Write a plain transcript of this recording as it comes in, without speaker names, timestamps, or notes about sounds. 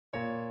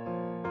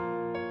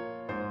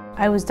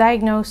I was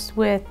diagnosed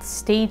with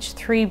stage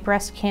 3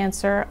 breast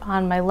cancer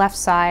on my left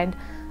side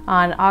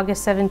on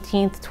August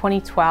 17th,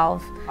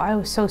 2012. I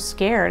was so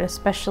scared,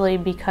 especially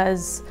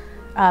because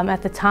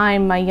at the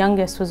time my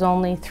youngest was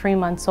only 3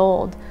 months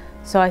old.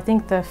 So I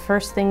think the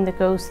first thing that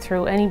goes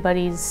through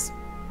anybody's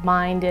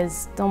mind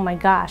is, oh my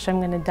gosh, I'm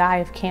going to die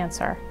of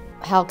cancer.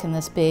 How can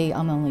this be?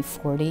 I'm only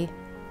 40.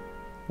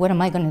 What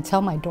am I going to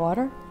tell my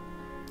daughter,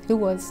 who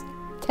was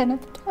 10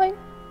 at the time?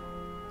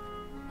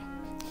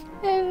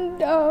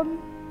 And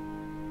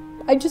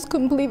I just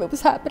couldn't believe it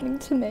was happening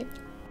to me.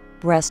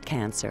 Breast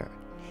cancer.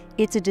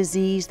 It's a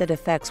disease that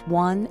affects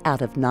 1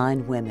 out of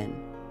 9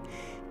 women.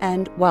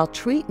 And while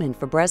treatment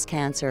for breast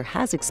cancer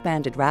has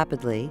expanded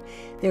rapidly,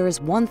 there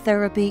is one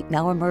therapy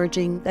now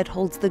emerging that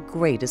holds the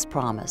greatest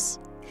promise.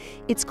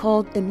 It's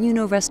called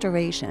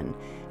immunorestoration,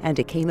 and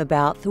it came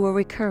about through a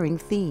recurring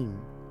theme: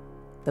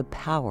 the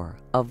power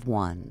of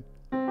one.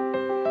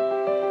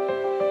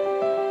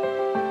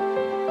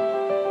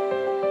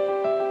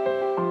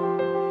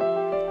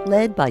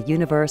 Led by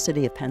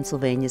University of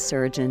Pennsylvania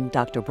surgeon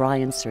Dr.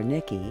 Brian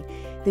Cernicki,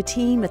 the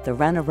team at the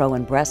Rena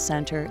Rowan Breast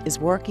Center is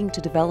working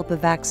to develop a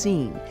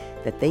vaccine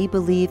that they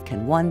believe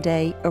can one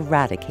day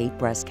eradicate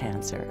breast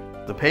cancer.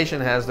 The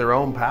patient has their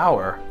own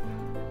power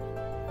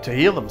to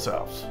heal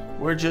themselves.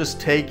 We're just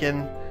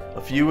taking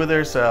a few of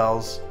their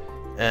cells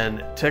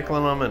and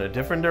tickling them in a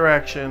different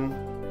direction,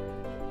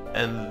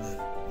 and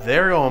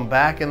they're going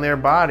back in their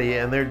body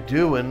and they're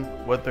doing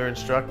what they're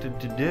instructed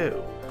to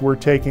do. We're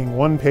taking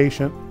one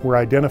patient, we're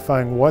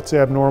identifying what's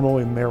abnormal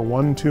in their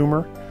one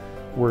tumor,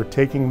 we're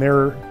taking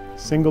their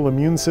single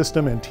immune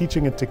system and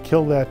teaching it to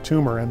kill that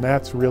tumor, and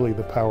that's really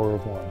the power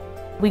of one.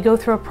 We go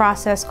through a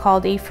process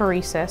called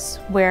apheresis,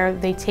 where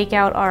they take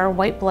out our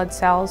white blood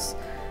cells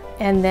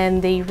and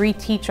then they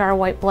reteach our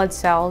white blood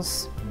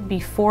cells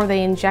before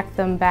they inject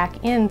them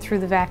back in through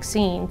the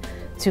vaccine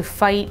to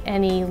fight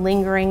any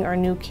lingering or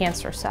new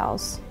cancer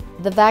cells.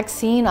 The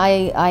vaccine,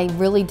 I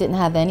really didn't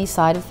have any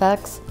side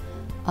effects.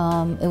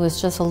 It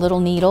was just a little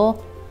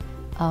needle.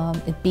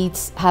 It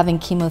beats having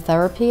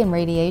chemotherapy and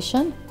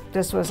radiation.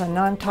 This was a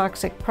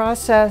non-toxic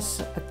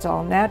process. It's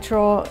all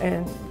natural,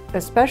 and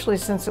especially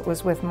since it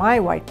was with my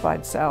white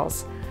blood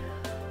cells.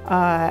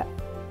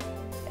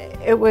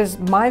 It was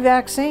my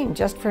vaccine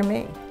just for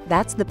me.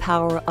 That's the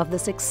power of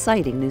this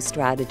exciting new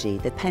strategy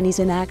that Pennies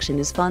in Action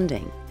is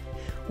funding.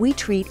 We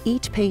treat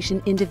each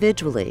patient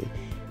individually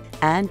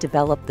and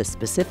develop the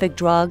specific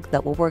drug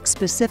that will work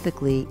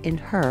specifically in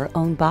her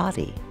own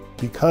body.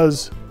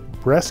 Because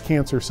breast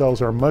cancer cells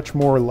are much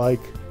more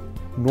like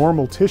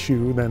normal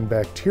tissue than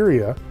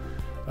bacteria,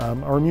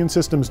 our immune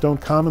systems don't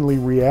commonly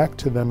react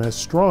to them as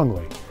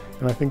strongly.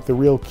 And I think the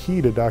real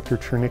key to Dr.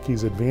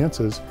 Cernicki's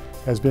advances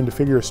has been to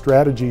figure a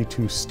strategy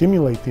to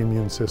stimulate the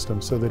immune system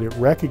so that it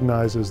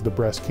recognizes the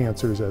breast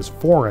cancers as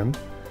foreign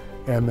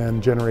and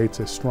then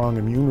generates a strong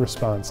immune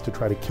response to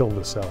try to kill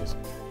the cells.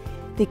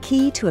 The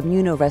key to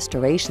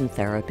immunorestoration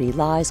therapy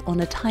lies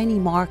on a tiny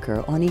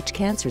marker on each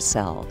cancer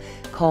cell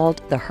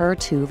called the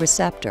HER2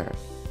 receptor.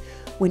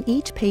 When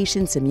each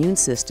patient's immune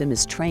system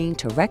is trained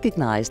to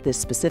recognize this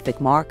specific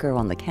marker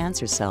on the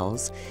cancer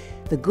cells,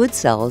 the good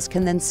cells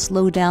can then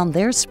slow down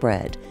their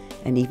spread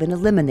and even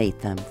eliminate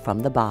them from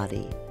the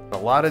body. A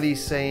lot of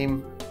these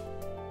same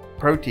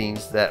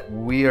proteins that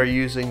we are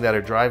using that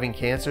are driving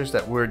cancers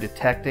that we're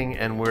detecting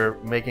and we're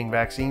making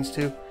vaccines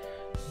to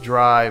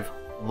drive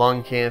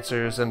lung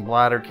cancers and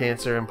bladder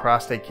cancer and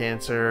prostate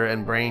cancer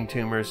and brain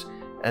tumors.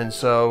 And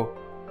so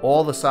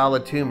all the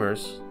solid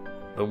tumors,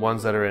 the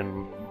ones that are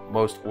in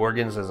most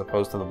organs as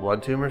opposed to the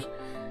blood tumors,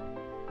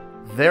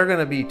 they're going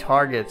to be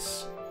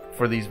targets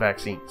for these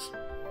vaccines.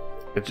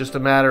 It's just a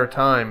matter of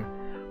time.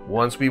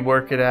 Once we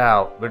work it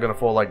out, they're going to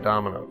fall like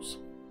dominoes.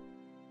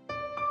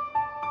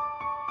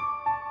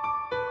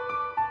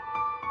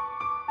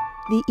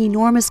 The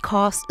enormous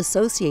cost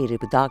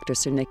associated with Dr.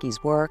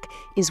 Cernicki's work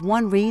is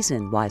one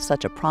reason why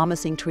such a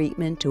promising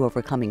treatment to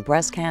overcoming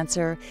breast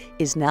cancer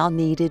is now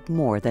needed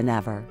more than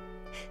ever.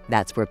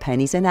 That's where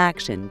Pennies in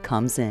Action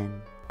comes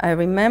in. I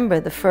remember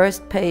the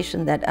first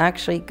patient that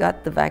actually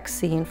got the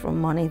vaccine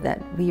from money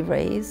that we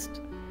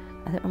raised.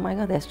 I thought, oh my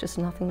God, there's just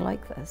nothing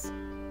like this.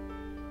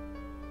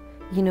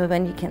 You know,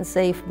 when you can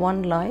save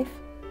one life,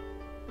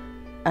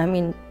 I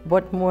mean,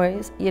 what more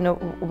is, you know,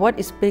 what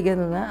is bigger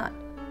than that?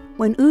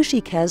 When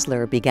Ushi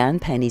Kessler began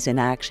Pennies in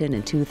Action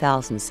in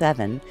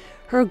 2007,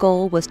 her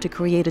goal was to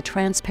create a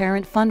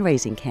transparent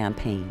fundraising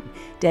campaign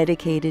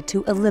dedicated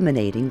to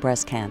eliminating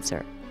breast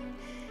cancer.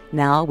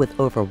 Now, with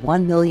over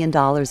 $1 million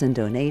in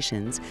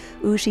donations,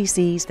 Ushi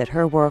sees that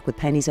her work with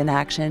Pennies in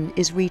Action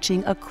is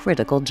reaching a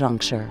critical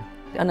juncture.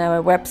 On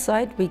our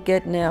website, we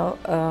get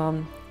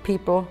now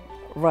people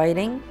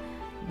writing.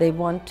 They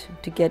want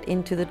to get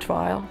into the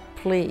trial.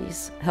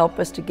 Please help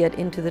us to get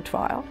into the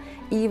trial.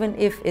 Even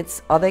if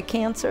it's other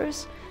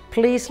cancers,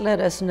 please let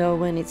us know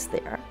when it's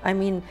there. I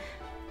mean,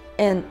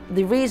 and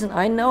the reason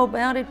I know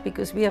about it,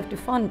 because we have to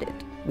fund it.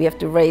 We have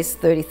to raise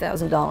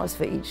 $30,000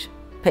 for each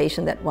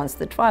patient that wants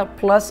the trial,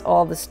 plus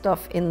all the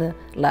stuff in the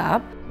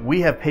lab.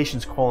 We have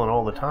patients calling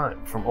all the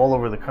time from all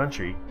over the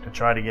country to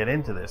try to get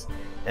into this.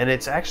 And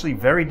it's actually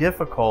very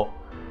difficult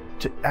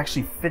to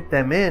actually fit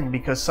them in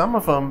because some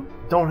of them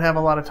don't have a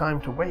lot of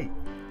time to wait.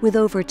 With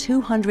over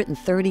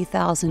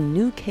 230,000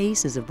 new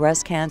cases of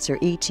breast cancer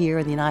each year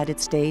in the United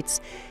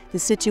States, the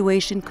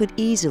situation could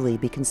easily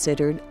be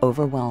considered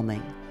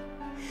overwhelming.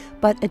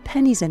 But at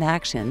Pennies in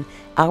Action,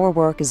 our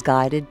work is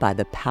guided by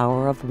the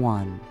power of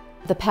one.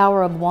 The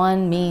power of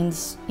one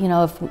means, you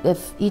know,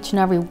 if each and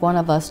every one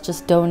of us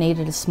just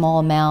donated a small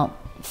amount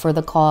for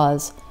the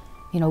cause,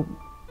 you know,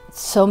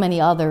 so many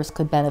others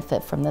could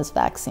benefit from this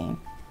vaccine.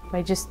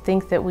 I just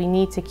think that we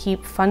need to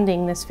keep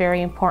funding this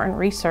very important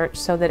research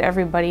so that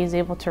everybody is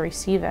able to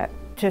receive it.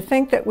 To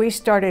think that we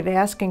started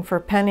asking for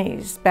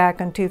pennies back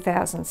in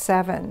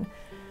 2007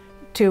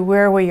 to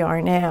where we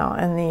are now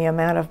and the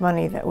amount of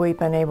money that we've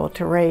been able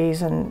to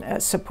raise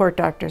and support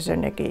Dr.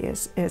 Zernicki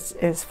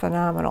is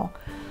phenomenal.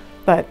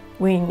 But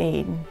we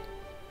need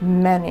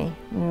many,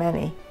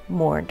 many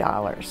more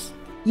dollars.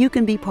 You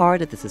can be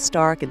part of this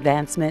historic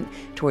advancement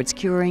towards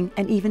curing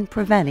and even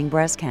preventing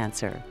breast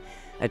cancer,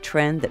 a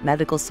trend that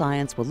medical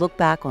science will look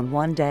back on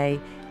one day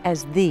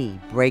as the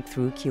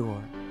breakthrough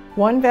cure.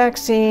 One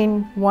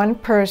vaccine, one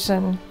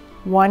person,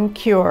 one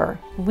cure.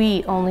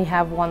 We only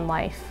have one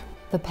life.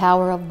 The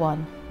power of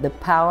one. The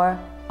power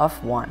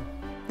of one.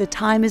 The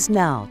time is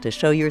now to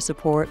show your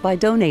support by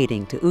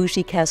donating to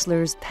Uschi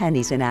Kessler's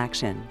Pennies in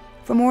Action.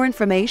 For more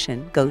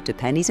information, go to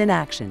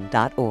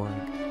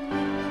penniesinaction.org.